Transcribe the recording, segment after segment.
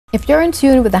If you're in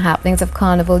tune with the happenings of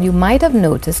Carnival, you might have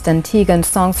noticed Antiguan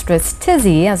songstress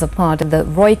Tizzy as a part of the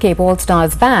Roy Cape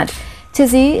All-Stars band.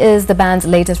 Tizzy is the band's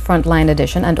latest frontline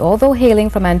addition, and although hailing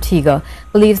from Antigua,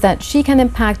 believes that she can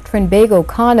impact Trinbago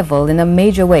Carnival in a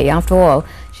major way. After all,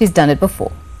 she's done it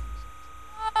before.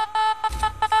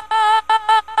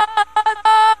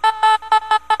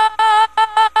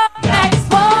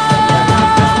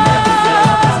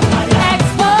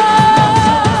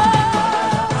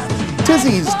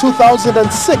 Tizzy's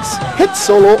 2006 hit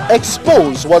solo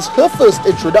Expose was her first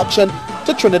introduction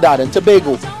to Trinidad and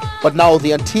Tobago. But now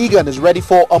the Antiguan is ready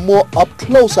for a more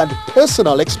up-close and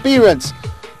personal experience.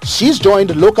 She's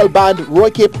joined local band Roy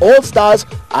Cape All-Stars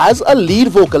as a lead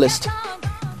vocalist.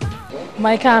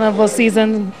 My carnival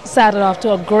season started off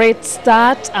to a great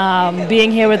start. Being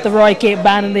here with the Roy Cape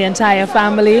Band and the entire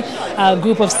family, a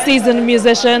group of seasoned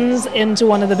musicians into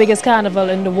one of the biggest carnival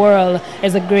in the world,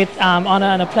 is a great honor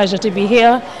and a pleasure to be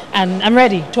here. And I'm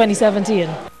ready, 2017.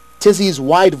 Tizzy's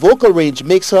wide vocal range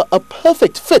makes her a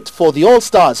perfect fit for the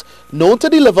All-Stars, known to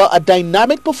deliver a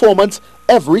dynamic performance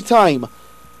every time.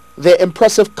 Their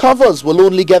impressive covers will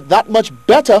only get that much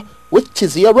better with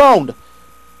Tizzy around.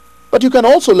 But you can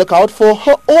also look out for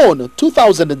her own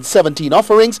 2017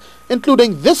 offerings,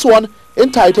 including this one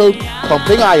entitled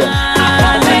Pumping Iron.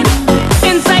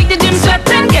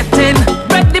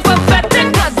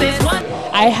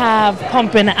 I have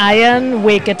Pumping Iron,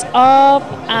 Wake It Up,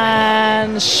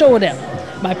 and Show Them.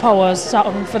 My power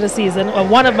song for the season, or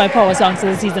one of my power songs for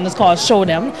the season, is called Show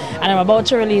Them, and I'm about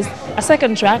to release a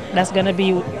second track that's going to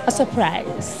be a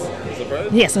surprise.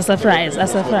 Yes, a surprise, a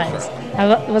surprise.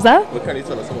 Was that? What can you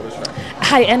tell us about this track?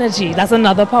 High Energy, that's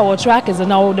another power track. Is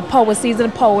now the power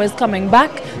season, power is coming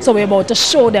back, so we're about to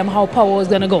show them how power is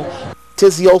going to go.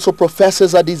 Tizzy also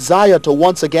professes a desire to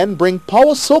once again bring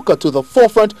power soca to the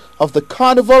forefront of the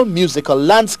carnival musical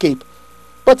landscape,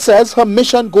 but says her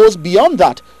mission goes beyond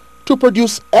that, to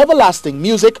produce everlasting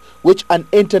music which an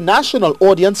international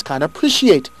audience can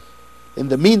appreciate. In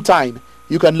the meantime,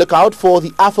 you can look out for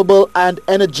the affable and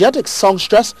energetic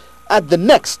songstress at the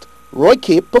next Roy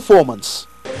Cape performance.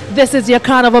 This is your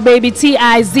carnival baby, Tizzy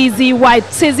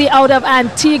Tizzy out of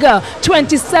Antigua,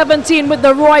 2017 with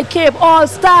the Roy Cape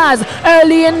All-Stars.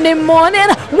 Early in the morning,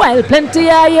 while plenty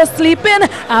are you sleeping,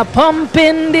 I pump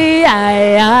in the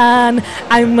iron.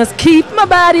 I must keep my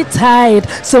body tight,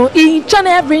 so each and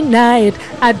every night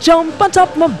I jump on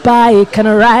top my bike and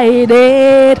ride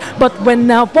it. But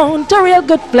when I want a real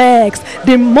good flex,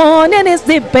 the morning is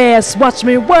the best. Watch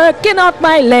me working out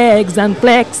my legs and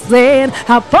flexing.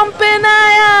 I pump in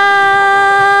iron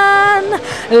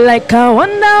like a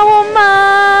Wonder Woman.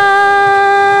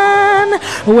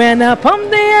 When I pump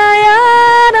the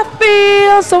iron, I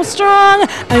feel so strong.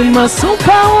 I'm a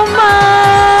superwoman.